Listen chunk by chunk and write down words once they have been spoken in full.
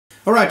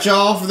Alright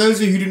y'all, for those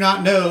of you who do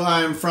not know,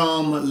 I'm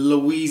from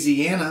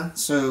Louisiana,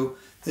 so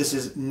this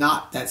is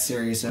not that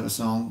serious of a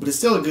song, but it's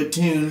still a good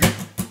tune.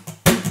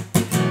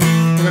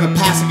 We're gonna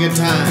pass a good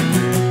time.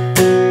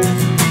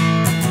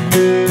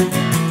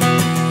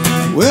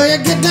 Well,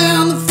 you get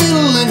down the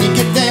fiddle and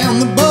you get down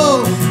the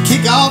bow,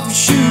 kick off your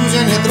shoes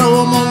and you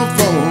throw them on the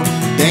floor,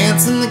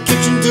 dance in the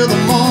kitchen till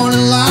the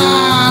morning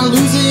light,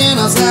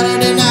 Louisiana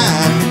Saturday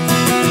night.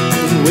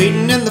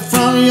 Waiting in the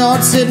front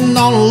yard, sitting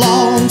on a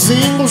log,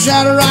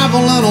 single-shot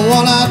rifle and a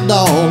one-eyed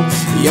dog.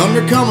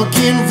 Yonder come a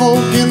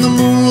kinfolk in the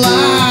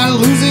moonlight,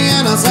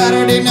 Louisiana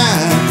Saturday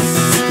night.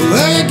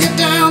 Well, you get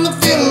down the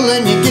fiddle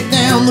and you get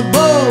down the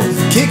bow,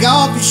 kick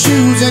off your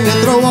shoes and you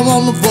throw them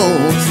on the floor,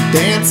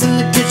 dance in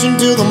the kitchen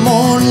till the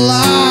morning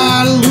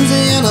light,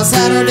 Louisiana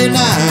Saturday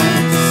night.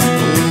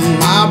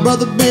 My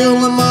brother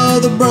Bill and my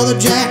other brother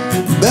Jack,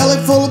 belly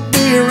full of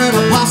beer and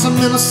a possum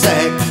in a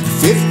sack,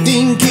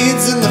 15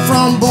 kids in the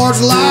front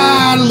porch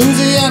light,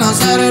 Louisiana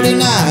Saturday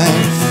night.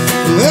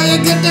 Well,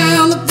 you get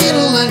down the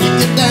fiddle and you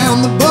get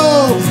down the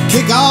bow,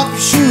 kick off your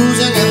shoes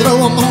and you throw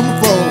them on the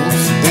floor,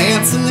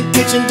 dance in the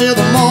kitchen till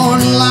the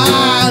morning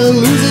light,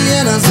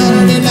 Louisiana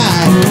Saturday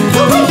night.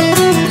 Woo-hoo!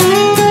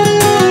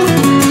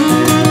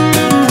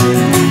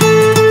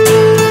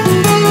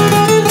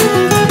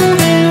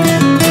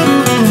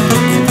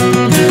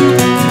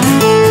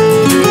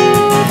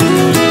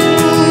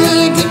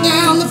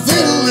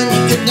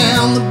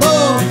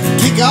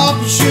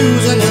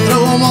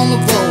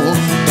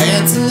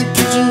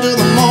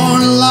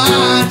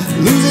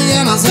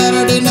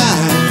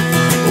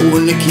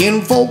 When the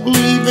kinfolk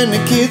leave and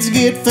the kids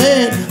get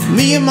fed,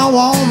 me and my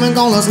woman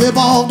gonna slip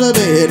off to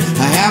bed.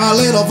 I have a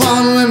little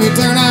fun when we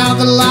turn out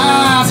the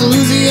lights,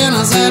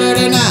 Louisiana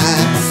Saturday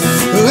night.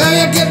 Well,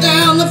 you get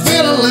down the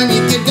fiddle and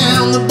you get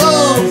down the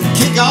bow,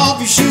 kick off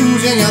your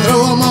shoes and you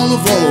throw them on the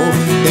floor,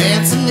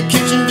 dance in the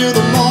kitchen till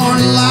the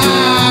morning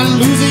light,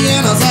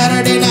 Louisiana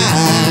Saturday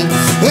night.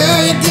 Well,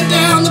 you get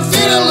down the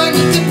fiddle and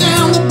you get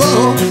down the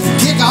bow,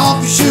 kick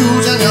off your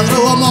shoes and you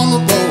throw them on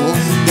the floor,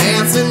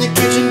 dance in the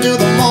kitchen till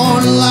the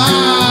morning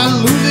light,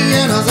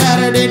 Louisiana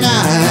Saturday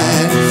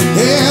night.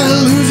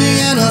 Yeah,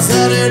 Louisiana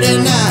Saturday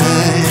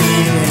night.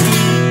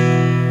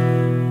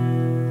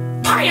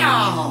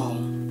 Pow!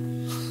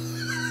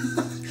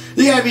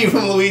 You gotta be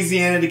from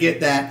Louisiana to get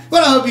that.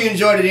 But I hope you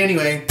enjoyed it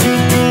anyway.